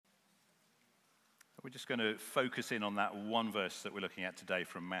We're just going to focus in on that one verse that we're looking at today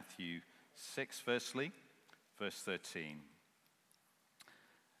from Matthew 6, firstly, verse 13.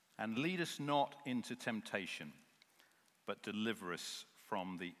 And lead us not into temptation, but deliver us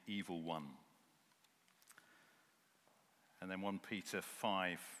from the evil one. And then 1 Peter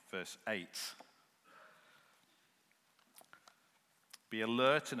 5, verse 8. Be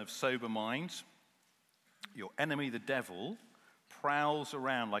alert and of sober mind. Your enemy, the devil, prowls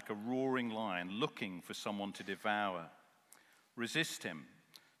around like a roaring lion, looking for someone to devour. Resist him,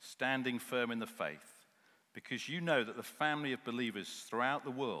 standing firm in the faith, because you know that the family of believers throughout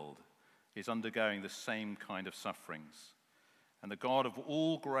the world is undergoing the same kind of sufferings. And the God of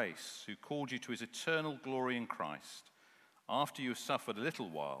all grace, who called you to his eternal glory in Christ, after you have suffered a little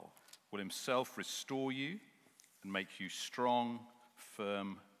while, will himself restore you and make you strong,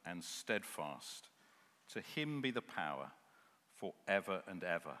 firm, and steadfast. To him be the power forever and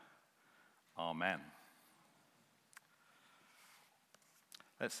ever. Amen.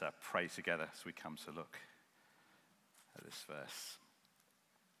 Let's pray together as we come to look at this verse.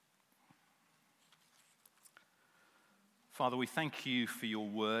 Father, we thank you for your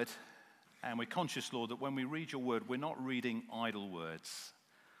word, and we're conscious, Lord, that when we read your word, we're not reading idle words.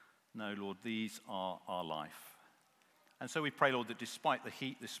 No, Lord, these are our life. And so we pray, Lord, that despite the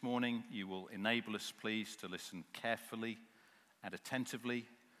heat this morning, you will enable us, please, to listen carefully and attentively,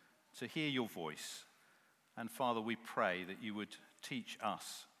 to hear your voice. And Father, we pray that you would teach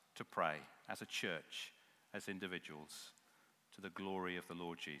us to pray as a church, as individuals, to the glory of the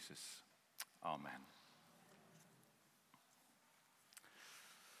Lord Jesus. Amen.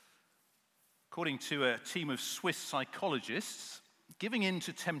 According to a team of Swiss psychologists, giving in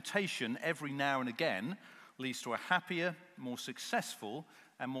to temptation every now and again leads to a happier, more successful,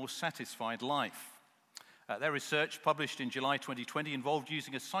 and more satisfied life. Their research, published in July 2020, involved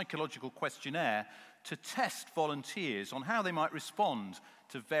using a psychological questionnaire to test volunteers on how they might respond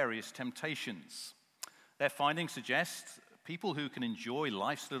to various temptations. Their findings suggest people who can enjoy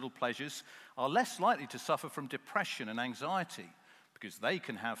life's little pleasures are less likely to suffer from depression and anxiety because they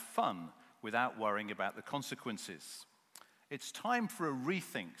can have fun without worrying about the consequences. It's time for a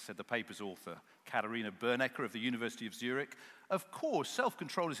rethink, said the paper's author, Katharina Bernecker of the University of Zurich. Of course,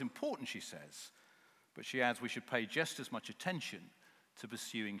 self-control is important, she says, but she adds we should pay just as much attention to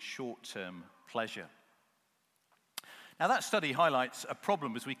pursuing short-term pleasure. Now, that study highlights a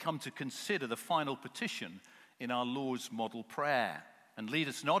problem as we come to consider the final petition in our Lord's model prayer, and lead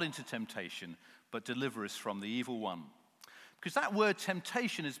us not into temptation, but deliver us from the evil one. Because that word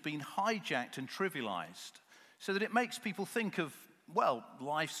temptation has been hijacked and trivialized so that it makes people think of, well,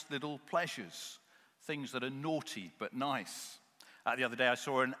 life's little pleasures, things that are naughty but nice. The other day I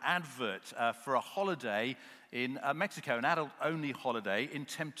saw an advert for a holiday in Mexico, an adult-only holiday in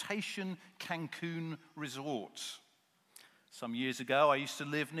Temptation Cancun Resort. Some years ago, I used to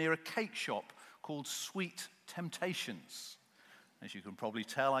live near a cake shop called Sweet Temptations. As you can probably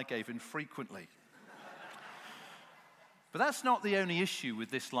tell, I gave in frequently. But that's not the only issue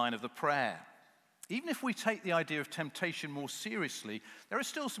with this line of the prayer. Even if we take the idea of temptation more seriously, there are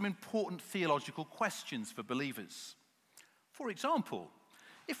still some important theological questions for believers. For example,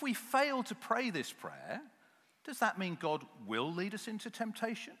 if we fail to pray this prayer, does that mean God will lead us into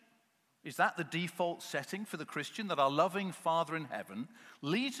temptation? Is that the default setting for the Christian, that our loving Father in heaven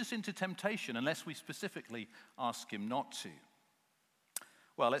leads us into temptation unless we specifically ask him not to?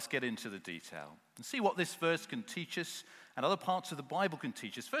 Well, let's get into the detail and see what this verse can teach us and other parts of the Bible can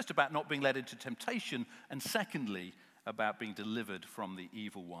teach us. First, about not being led into temptation, and secondly, about being delivered from the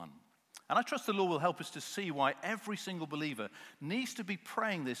evil one. And I trust the Lord will help us to see why every single believer needs to be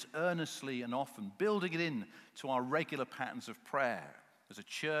praying this earnestly and often, building it in to our regular patterns of prayer as a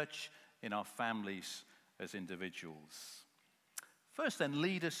church, in our families, as individuals. First then,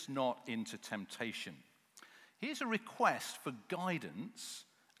 lead us not into temptation. Here's a request for guidance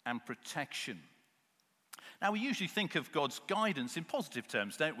and protection. Now, we usually think of God's guidance in positive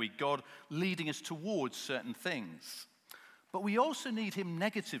terms, don't we? God leading us towards certain things. But we also need him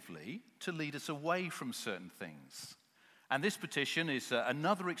negatively to lead us away from certain things. And this petition is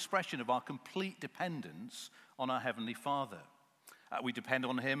another expression of our complete dependence on our Heavenly Father. We depend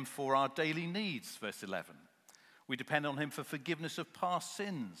on him for our daily needs, verse 11. We depend on him for forgiveness of past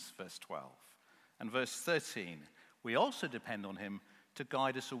sins, verse 12. And verse 13, we also depend on him to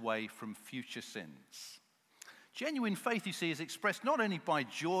guide us away from future sins. Genuine faith, you see, is expressed not only by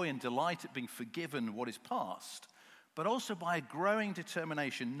joy and delight at being forgiven what is past, but also by a growing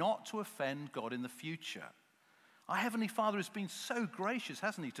determination not to offend God in the future. Our Heavenly Father has been so gracious,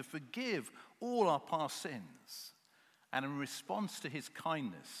 hasn't he, to forgive all our past sins. And in response to his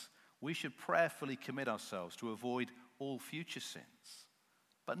kindness, we should prayerfully commit ourselves to avoid all future sins.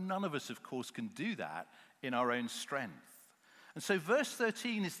 But none of us, of course, can do that in our own strength. And so verse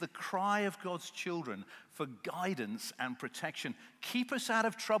 13 is the cry of God's children for guidance and protection. Keep us out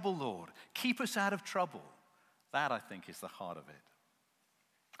of trouble, Lord. Keep us out of trouble. That, I think, is the heart of it.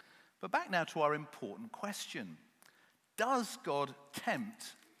 But back now to our important question. Does God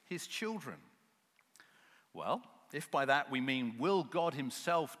tempt his children? Well, if by that we mean, will God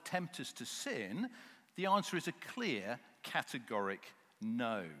himself tempt us to sin? The answer is a clear, categoric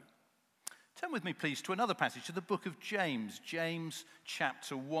no. Turn with me, please, to another passage, to the book of James, James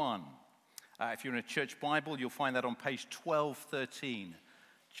chapter 1. If you're in a church Bible, you'll find that on page 1213.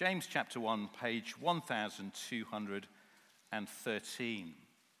 James chapter 1, page 1213.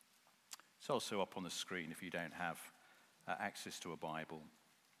 It's also up on the screen if you don't have access to a Bible.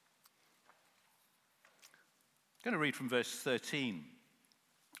 I'm going to read from verse 13.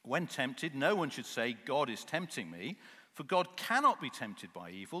 When tempted, no one should say, God is tempting me, for God cannot be tempted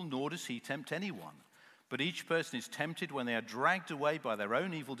by evil, nor does he tempt anyone. But each person is tempted when they are dragged away by their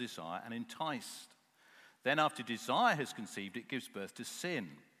own evil desire and enticed. Then after desire has conceived, it gives birth to sin.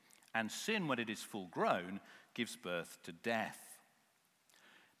 And sin, when it is full grown, gives birth to death.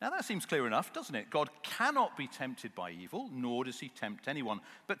 Now that seems clear enough, doesn't it? God cannot be tempted by evil, nor does he tempt anyone.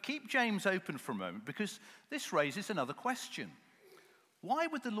 But keep James open for a moment, because this raises another question. Why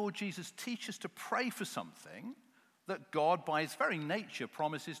would the Lord Jesus teach us to pray for something that God, by his very nature,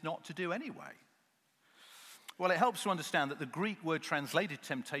 promises not to do anyway? Well, it helps to understand that the Greek word translated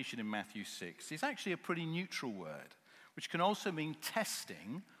temptation in Matthew 6 is actually a pretty neutral word, which can also mean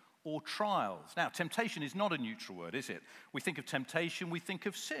testing or trials. Now, temptation is not a neutral word, is it? We think of temptation, we think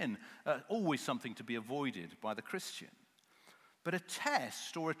of sin, always something to be avoided by the Christian. But a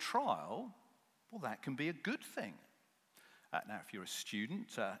test or a trial, well, that can be a good thing. Now, if you're a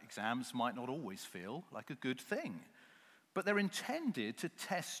student, exams might not always feel like a good thing, but they're intended to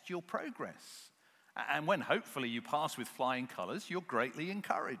test your progress. And when hopefully you pass with flying colors, you're greatly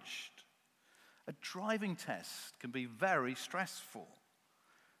encouraged. A driving test can be very stressful.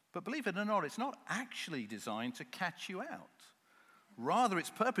 But believe it or not, it's not actually designed to catch you out. Rather, its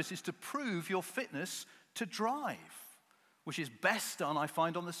purpose is to prove your fitness to drive, which is best done, I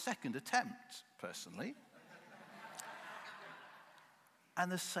find, on the second attempt, personally.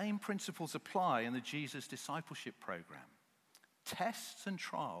 And the same principles apply in the Jesus Discipleship Program. Tests and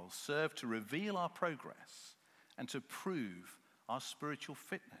trials serve to reveal our progress and to prove our spiritual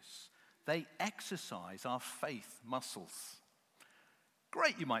fitness. They exercise our faith muscles.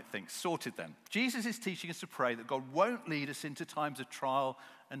 Great, you might think. Sorted then. Jesus is teaching us to pray that God won't lead us into times of trial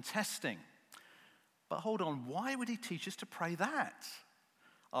and testing. But hold on, why would he teach us to pray that?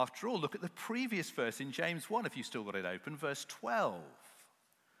 After all, look at the previous verse in James 1, if you've still got it open, verse 12.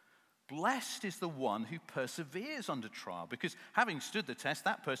 Blessed is the one who perseveres under trial, because having stood the test,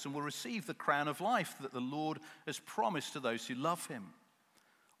 that person will receive the crown of life that the Lord has promised to those who love him.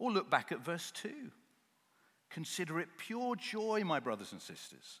 Or look back at verse 2. Consider it pure joy, my brothers and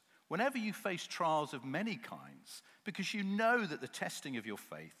sisters, whenever you face trials of many kinds, because you know that the testing of your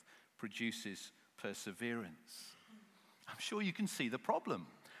faith produces perseverance. I'm sure you can see the problem.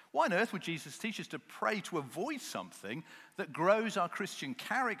 Why on earth would Jesus teach us to pray to avoid something that grows our Christian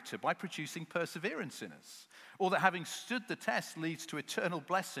character by producing perseverance in us? Or that having stood the test leads to eternal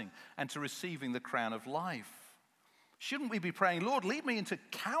blessing and to receiving the crown of life? Shouldn't we be praying, Lord, lead me into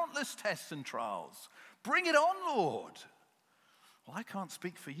countless tests and trials? Bring it on, Lord. Well, I can't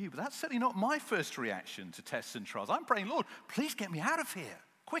speak for you, but that's certainly not my first reaction to tests and trials. I'm praying, Lord, please get me out of here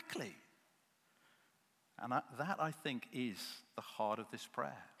quickly. And that, I think, is the heart of this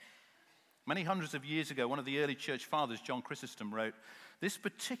prayer. Many hundreds of years ago, one of the early church fathers, John Chrysostom, wrote, "This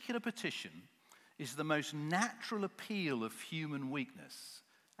particular petition is the most natural appeal of human weakness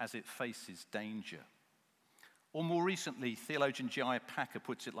as it faces danger." Or more recently, theologian J.I. Packer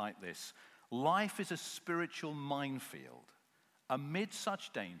puts it like this: life is a spiritual minefield. Amid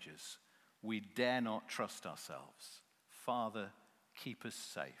such dangers, we dare not trust ourselves. Father, keep us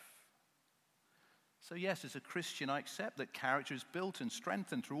safe. So yes, as a Christian, I accept that character is built and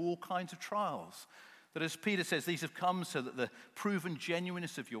strengthened through all kinds of trials. That, as Peter says, these have come so that the proven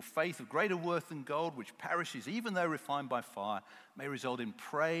genuineness of your faith, of greater worth than gold, which perishes even though refined by fire, may result in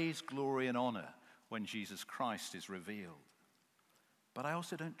praise, glory, and honor when Jesus Christ is revealed. But I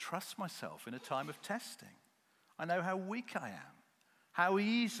also don't trust myself in a time of testing. I know how weak I am, how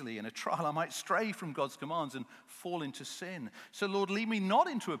easily in a trial I might stray from God's commands and fall into sin. So Lord, lead me not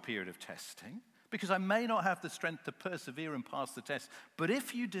into a period of testing, because I may not have the strength to persevere and pass the test. But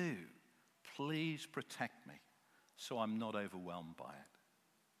if you do, please protect me so I'm not overwhelmed by it.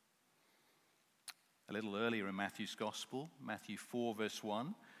 A little earlier in Matthew's Gospel, Matthew 4, verse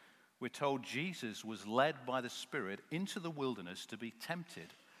 1, we're told Jesus was led by the Spirit into the wilderness to be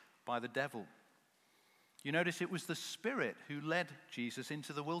tempted by the devil. You notice it was the Spirit who led Jesus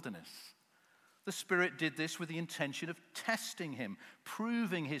into the wilderness. The Spirit did this with the intention of testing him,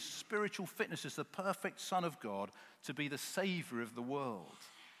 proving his spiritual fitness as the perfect Son of God to be the Savior of the world.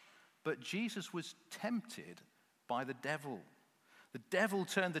 But Jesus was tempted by the devil. The devil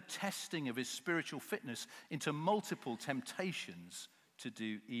turned the testing of his spiritual fitness into multiple temptations to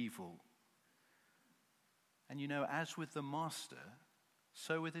do evil. And you know, as with the master,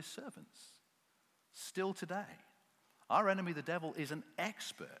 so with his servants. Still today, our enemy, the devil, is an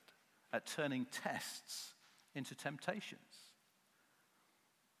expert at turning tests into temptations.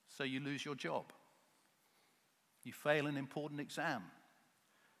 So you lose your job. You fail an important exam.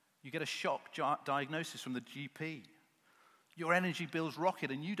 You get a shock diagnosis from the GP. Your energy bills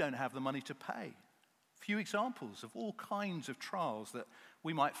rocket and you don't have the money to pay. A few examples of all kinds of trials that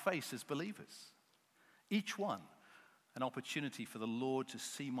we might face as believers. Each one an opportunity for the Lord to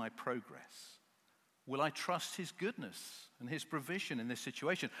see my progress. Will I trust his goodness and his provision in this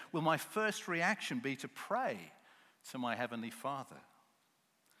situation? Will my first reaction be to pray to my heavenly Father?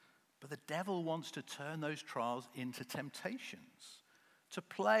 But the devil wants to turn those trials into temptations, to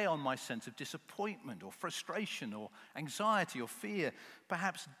play on my sense of disappointment or frustration or anxiety or fear,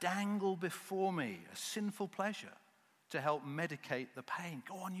 perhaps dangle before me a sinful pleasure to help medicate the pain.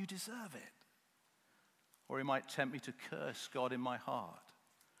 Go on, you deserve it. Or he might tempt me to curse God in my heart,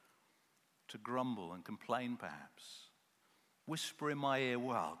 to grumble and complain perhaps, whisper in my ear,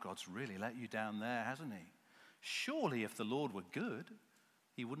 well, God's really let you down there, hasn't he? Surely if the Lord were good,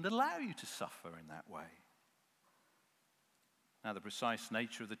 he wouldn't allow you to suffer in that way. Now, the precise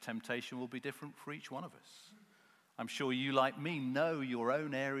nature of the temptation will be different for each one of us. I'm sure you, like me, know your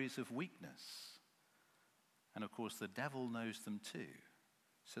own areas of weakness. And of course, the devil knows them too.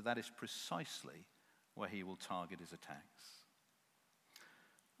 So that is precisely where he will target his attacks.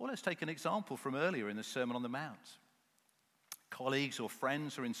 Well, let's take an example from earlier in the Sermon on the Mount. Colleagues or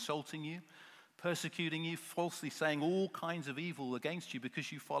friends are insulting you, persecuting you, falsely saying all kinds of evil against you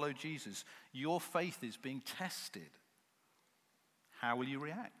because you follow Jesus. Your faith is being tested. How will you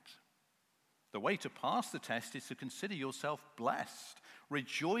react? The way to pass the test is to consider yourself blessed.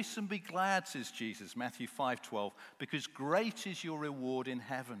 Rejoice and be glad, says Jesus, Matthew 5:12, because great is your reward in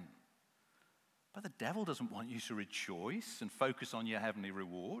heaven. But the devil doesn't want you to rejoice and focus on your heavenly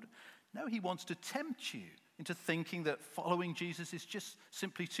reward. No, he wants to tempt you into thinking that following Jesus is just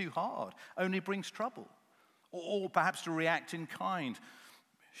simply too hard, only brings trouble. Or perhaps to react in kind.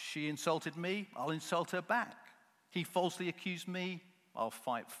 She insulted me, I'll insult her back. He falsely accused me, I'll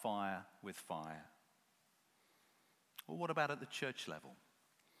fight fire with fire. Well, what about at the church level?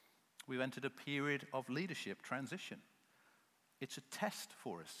 We've entered a period of leadership transition. It's a test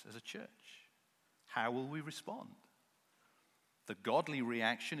for us as a church. How will we respond? The godly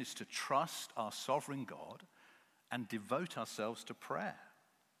reaction is to trust our sovereign God and devote ourselves to prayer,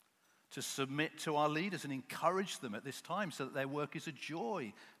 to submit to our leaders and encourage them at this time so that their work is a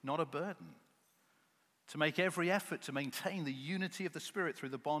joy, not a burden, to make every effort to maintain the unity of the Spirit through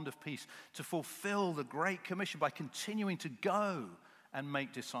the bond of peace, to fulfill the Great Commission by continuing to go and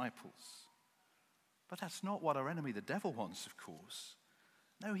make disciples. But that's not what our enemy, the devil, wants, of course.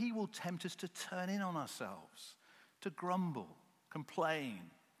 No, he will tempt us to turn in on ourselves, to grumble, complain,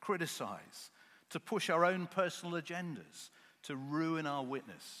 criticize, to push our own personal agendas, to ruin our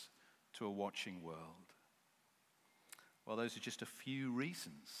witness to a watching world. Well, those are just a few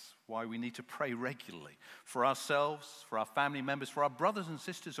reasons why we need to pray regularly for ourselves, for our family members, for our brothers and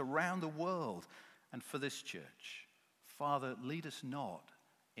sisters around the world, and for this church. Father, lead us not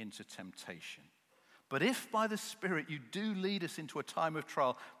into temptation. But if by the Spirit you do lead us into a time of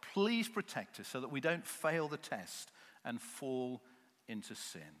trial, please protect us so that we don't fail the test and fall into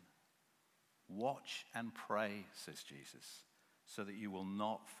sin. Watch and pray, says Jesus, so that you will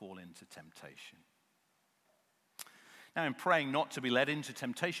not fall into temptation. Now, in praying not to be led into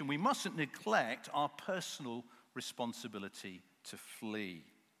temptation, we mustn't neglect our personal responsibility to flee.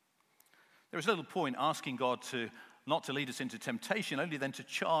 There is little point asking God not to lead us into temptation, only then to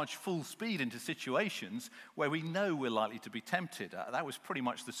charge full speed into situations where we know we're likely to be tempted. That was pretty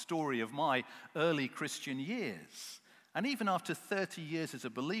much the story of my early Christian years. And even after 30 years as a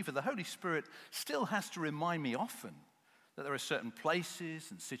believer, the Holy Spirit still has to remind me often that there are certain places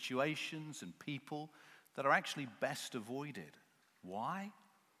and situations and people that are actually best avoided. Why?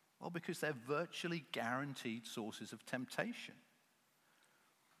 Well, because they're virtually guaranteed sources of temptation.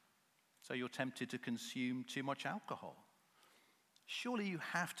 So you're tempted to consume too much alcohol, surely you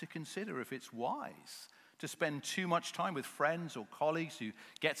have to consider if it's wise to spend too much time with friends or colleagues who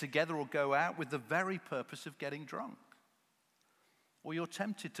get together or go out with the very purpose of getting drunk. Or you're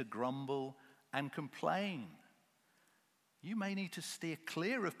tempted to grumble and complain. You may need to steer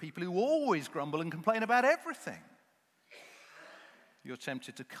clear of people who always grumble and complain about everything. You're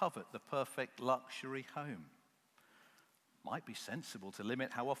tempted to covet the perfect luxury home. Might be sensible to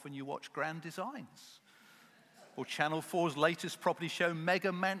limit how often you watch Grand Designs. Or Channel 4's latest property show,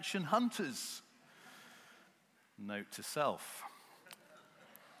 Mega Mansion Hunters. Note to self.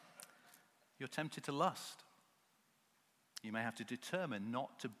 You're tempted to lust. You may have to determine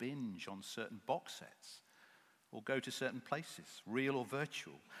not to binge on certain box sets or go to certain places, real or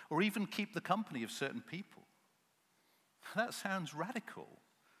virtual, or even keep the company of certain people. That sounds radical,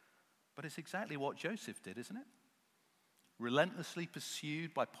 but it's exactly what Joseph did, isn't it? Relentlessly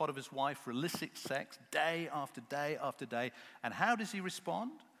pursued by Potiphar's wife for illicit sex day after day after day. And how does he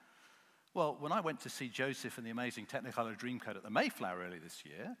respond? Well, when I went to see Joseph in the amazing Technicolor Dreamcoat at the Mayflower earlier this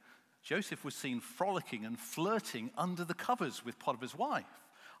year, Joseph was seen frolicking and flirting under the covers with Potiphar's wife.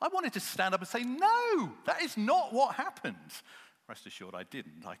 I wanted to stand up and say, no, that is not what happened. Rest assured, I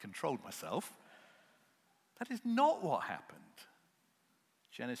didn't. I controlled myself. That is not what happened.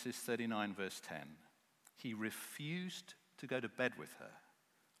 Genesis 39, verse 10. He refused to go to bed with her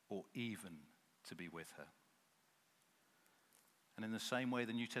or even to be with her. And in the same way,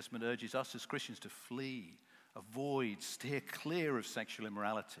 the New Testament urges us as Christians to flee, avoid, steer clear of sexual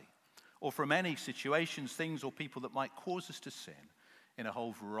immorality or from any situations, things, or people that might cause us to sin in a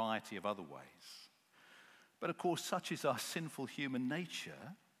whole variety of other ways. But of course, such is our sinful human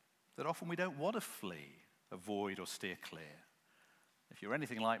nature that often we don't want to flee, avoid, or steer clear. If you're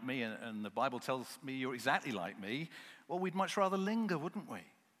anything like me, and the Bible tells me you're exactly like me, well, we'd much rather linger, wouldn't we?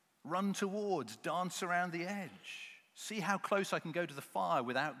 Run towards, dance around the edge, see how close I can go to the fire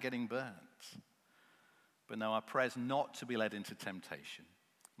without getting burnt. But no, our prayers not to be led into temptation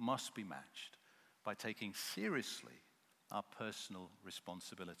must be matched by taking seriously our personal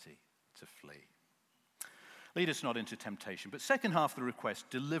responsibility to flee. Lead us not into temptation, but second half of the request,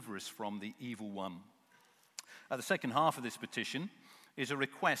 deliver us from the evil one. The second half of this petition is a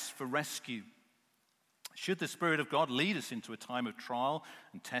request for rescue. Should the Spirit of God lead us into a time of trial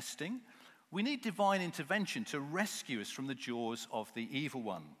and testing, we need divine intervention to rescue us from the jaws of the evil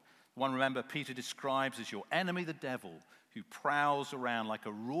one. The one, remember, Peter describes as your enemy, the devil, who prowls around like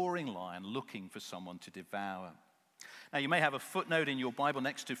a roaring lion looking for someone to devour. Now, you may have a footnote in your Bible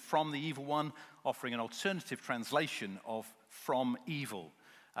next to from the evil one, offering an alternative translation of from evil.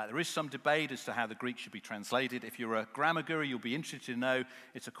 There is some debate as to how the Greek should be translated. If you're a grammar guru, you'll be interested to know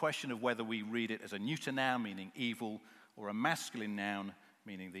it's a question of whether we read it as a neuter noun, meaning evil, or a masculine noun,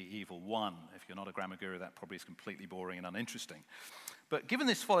 meaning the evil one. If you're not a grammar guru, that probably is completely boring and uninteresting. But given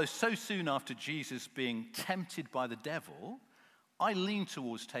this follows so soon after Jesus being tempted by the devil, I lean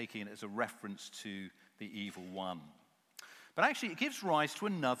towards taking it as a reference to the evil one. But actually, it gives rise to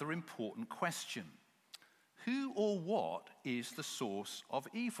another important question. Who or what is the source of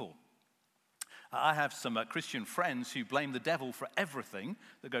evil? I have some Christian friends who blame the devil for everything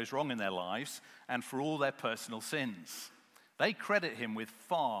that goes wrong in their lives and for all their personal sins. They credit him with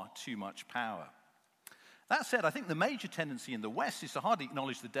far too much power. That said, I think the major tendency in the West is to hardly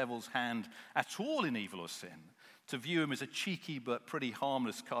acknowledge the devil's hand at all in evil or sin, to view him as a cheeky but pretty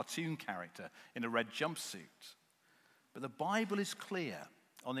harmless cartoon character in a red jumpsuit. But the Bible is clear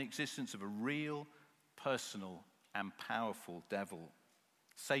on the existence of a real, personal, and powerful devil,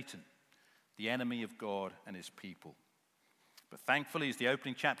 Satan, the enemy of God and his people. But thankfully, as the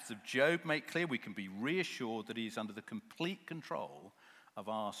opening chapters of Job make clear, we can be reassured that he is under the complete control of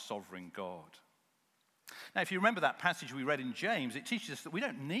our sovereign God. Now, if you remember that passage we read in James, it teaches us that we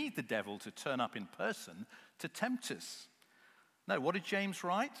don't need the devil to turn up in person to tempt us. No, what did James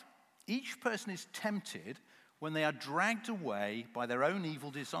write? Each person is tempted when they are dragged away by their own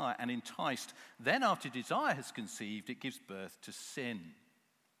evil desire and enticed. Then after desire has conceived, it gives birth to sin.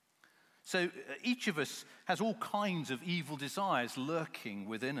 So each of us has all kinds of evil desires lurking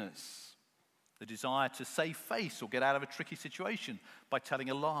within us. The desire to save face or get out of a tricky situation by telling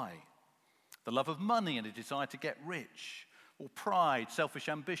a lie. The love of money and a desire to get rich. Or pride, selfish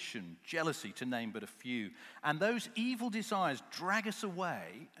ambition, jealousy, to name but a few. And those evil desires drag us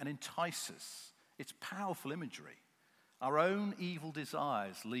away and entice us. It's powerful imagery. Our own evil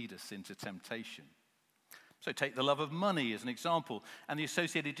desires lead us into temptation. So take the love of money as an example and the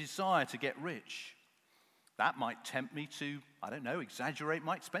associated desire to get rich. That might tempt me to, exaggerate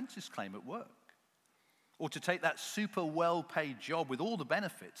my expenses claim at work. Or to take that super well-paid job with all the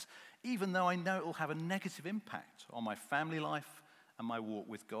benefits, even though I know it will have a negative impact on my family life and my walk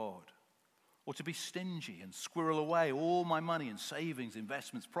with God. Or to be stingy and squirrel away all my money in savings,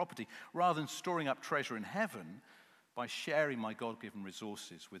 investments, property, rather than storing up treasure in heaven by sharing my God-given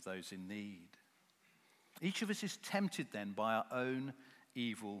resources with those in need. Each of us is tempted then by our own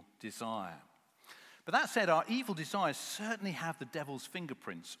evil desire. But that said, our evil desires certainly have the devil's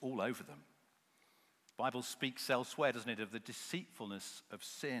fingerprints all over them. The Bible speaks elsewhere, doesn't it, of the deceitfulness of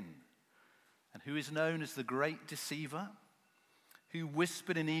sin. And who is known as the great deceiver? Who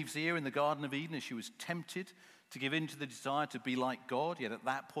whispered in Eve's ear in the Garden of Eden as she was tempted to give in to the desire to be like God, yet at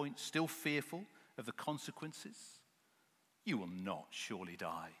that point still fearful of the consequences? You will not surely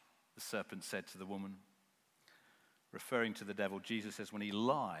die, the serpent said to the woman. Referring to the devil, Jesus says when he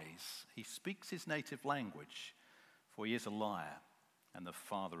lies, he speaks his native language, for he is a liar and the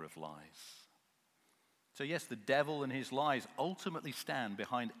father of lies. So yes, the devil and his lies ultimately stand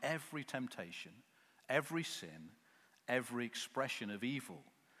behind every temptation, every sin, every expression of evil,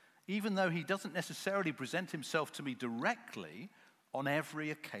 even though he doesn't necessarily present himself to me directly on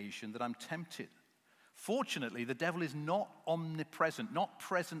every occasion that I'm tempted. Fortunately, the devil is not omnipresent, not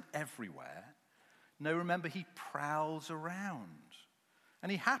present everywhere. No, remember, he prowls around.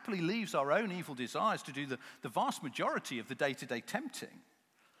 And he happily leaves our own evil desires to do the vast majority of the day-to-day tempting.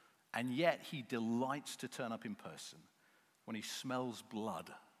 And yet he delights to turn up in person when he smells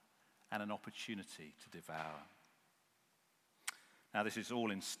blood and an opportunity to devour. Now, this is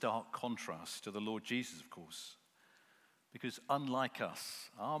all in stark contrast to the Lord Jesus, of course, because unlike us,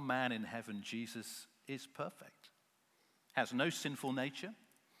 our man in heaven, Jesus, is perfect, has no sinful nature,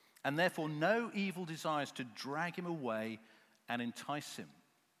 and therefore no evil desires to drag him away and entice him.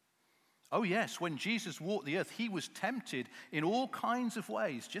 Oh yes, when Jesus walked the earth, he was tempted in all kinds of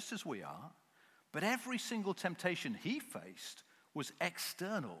ways, just as we are, but every single temptation he faced was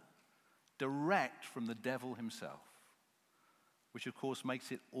external, direct from the devil himself, which of course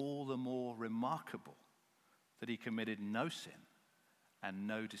makes it all the more remarkable that he committed no sin and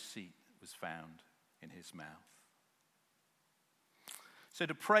no deceit was found in his mouth. So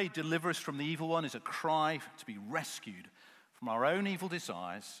to pray, deliver us from the evil one, is a cry to be rescued from our own evil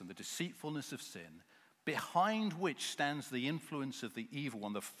desires and the deceitfulness of sin, behind which stands the influence of the evil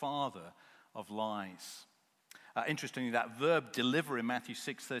one, the father of lies. Interestingly, that verb deliver in Matthew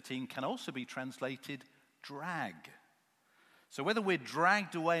 6:13 can also be translated drag. So whether we're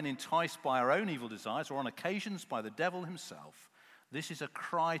dragged away and enticed by our own evil desires or on occasions by the devil himself, this is a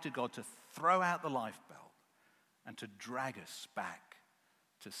cry to God to throw out the life belt and to drag us back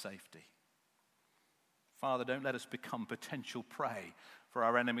to safety. Father, don't let us become potential prey for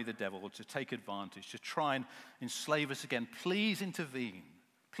our enemy, the devil, or to take advantage, to try and enslave us again. Please intervene.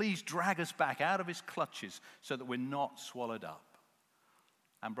 Please drag us back out of his clutches so that we're not swallowed up.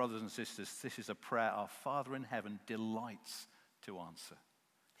 And brothers and sisters, this is a prayer our Father in heaven delights to answer.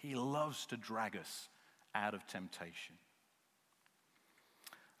 He loves to drag us out of temptation.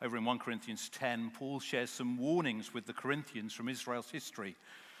 Over in 1 Corinthians 10, Paul shares some warnings with the Corinthians from Israel's history,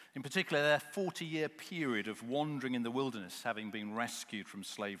 in particular their 40-year period of wandering in the wilderness, having been rescued from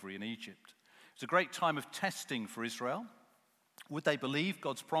slavery in Egypt. It was a great time of testing for Israel. Would they believe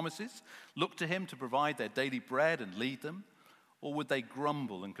God's promises, look to him to provide their daily bread and lead them, or would they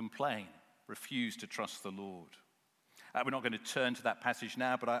grumble and complain, refuse to trust the Lord? We're not going to turn to that passage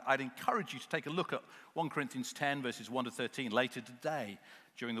now, but I'd encourage you to take a look at 1 Corinthians 10, verses 1 to 13 later today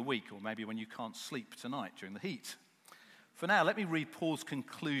during the week, or maybe when you can't sleep tonight during the heat. For now, let me read Paul's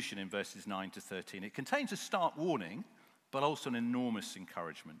conclusion in verses 9 to 13. It contains a stark warning, but also an enormous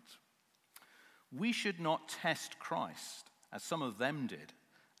encouragement. We should not test Christ, as some of them did,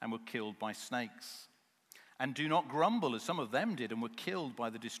 and were killed by snakes. And do not grumble, as some of them did, and were killed by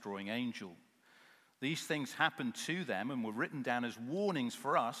the destroying angel. These things happened to them and were written down as warnings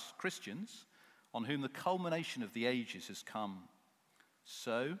for us, Christians, on whom the culmination of the ages has come.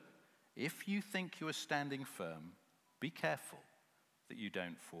 So, if you think you are standing firm, be careful that you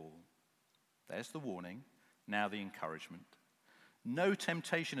don't fall. There's the warning, now the encouragement. No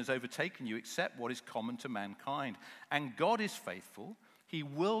temptation has overtaken you except what is common to mankind. And God is faithful. He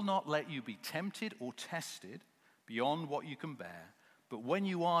will not let you be tempted or tested beyond what you can bear. But when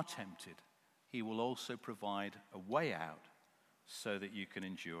you are tempted, he will also provide a way out so that you can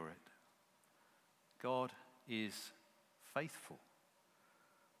endure it. God is faithful.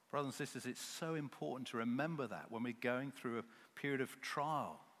 Brothers and sisters, it's so important to remember that when we're going through a period of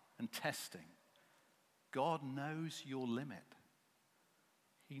trial and testing. God knows your limit.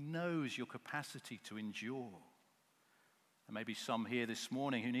 He knows your capacity to endure. There may be some here this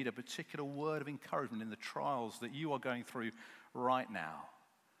morning who need a particular word of encouragement in the trials that you are going through right now.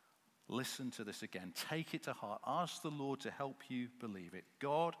 listen to this again. Take it to heart. Ask the Lord to help you believe it.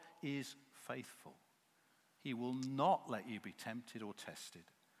 God is faithful. He will not let you be tempted or tested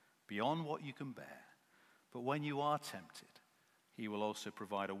beyond what you can bear. But when you are tempted, he will also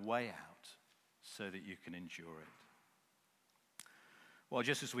provide a way out so that you can endure it. Well,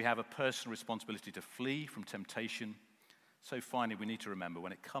 just as we have a personal responsibility to flee from temptation, so finally we need to remember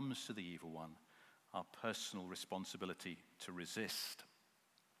when it comes to the evil one, our personal responsibility to resist.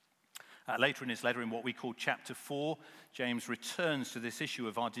 Later in his letter, in what we call chapter 4, James returns to this issue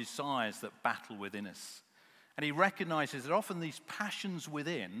of our desires that battle within us. And he recognizes that often these passions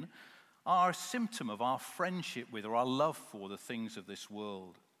within are a symptom of our friendship with or our love for the things of this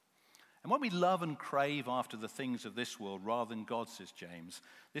world. And when we love and crave after the things of this world rather than God, says James,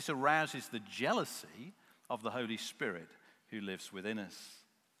 this arouses the jealousy of the Holy Spirit who lives within us.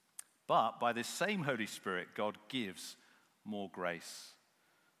 But by this same Holy Spirit, God gives more grace.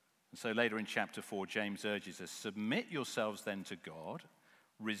 And so later in chapter 4, James urges us, submit yourselves then to God,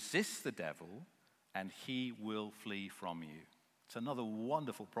 resist the devil, and he will flee from you. It's another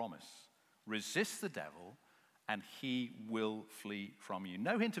wonderful promise. Resist the devil, and he will flee from you.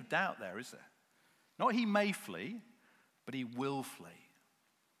 No hint of doubt there, is there? Not he may flee, but he will flee.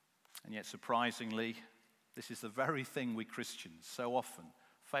 And yet, surprisingly, this is the very thing we Christians so often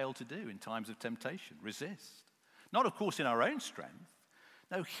fail to do in times of temptation, resist. Not, of course, in our own strength.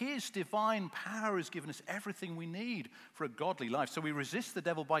 No, his divine power has given us everything we need for a godly life. So we resist the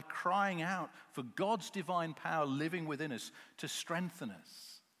devil by crying out for God's divine power living within us to strengthen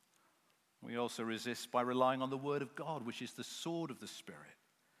us. We also resist by relying on the word of God, which is the sword of the Spirit.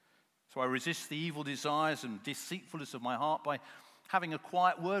 So I resist the evil desires and deceitfulness of my heart by having a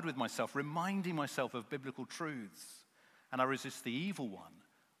quiet word with myself, reminding myself of biblical truths. And I resist the evil one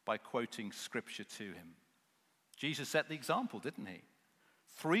by quoting scripture to him. Jesus set the example, didn't he?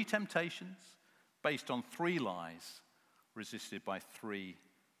 3 temptations based on 3 lies, resisted by 3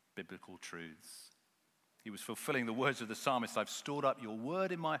 biblical truths. He was fulfilling the words of the psalmist, I've stored up your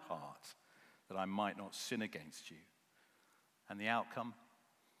word in my heart that I might not sin against you. And the outcome,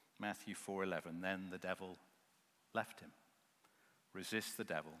 Matthew 4:11, then the devil left him. Resist the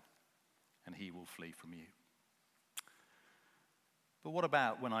devil and he will flee from you. But what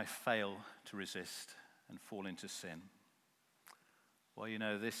about when I fail to resist and fall into sin? Well, you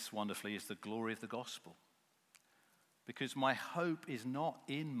know, this wonderfully is the glory of the gospel. Because my hope is not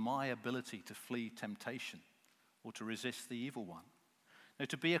in my ability to flee temptation or to resist the evil one. No,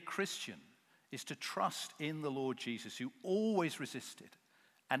 to be a Christian is to trust in the Lord Jesus, who always resisted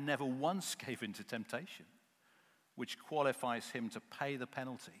and never once gave in to temptation, which qualifies him to pay the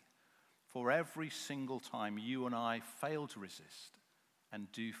penalty for every single time you and I fail to resist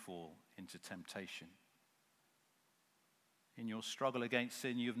and do fall into temptation. In your struggle against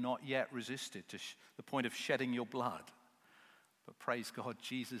sin, you have not yet resisted to the point of shedding your blood. But praise God,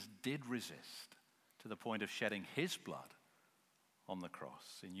 Jesus did resist to the point of shedding his blood on the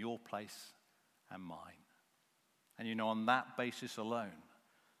cross in your place and mine. And you know, on that basis alone,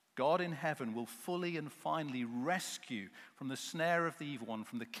 God in heaven will fully and finally rescue from the snare of the evil one,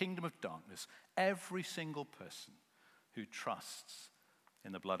 from the kingdom of darkness, every single person who trusts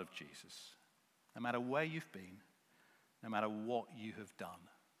in the blood of Jesus. No matter where you've been, no matter what you have done.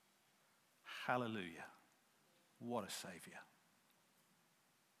 Hallelujah. What a Savior.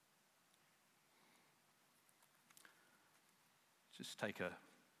 Just take a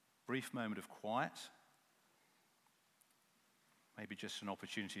brief moment of quiet. Maybe just an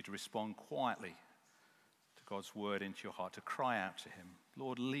opportunity to respond quietly to God's word into your heart, to cry out to him,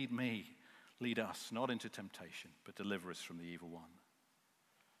 Lord, lead me, lead us, not into temptation, but deliver us from the evil one.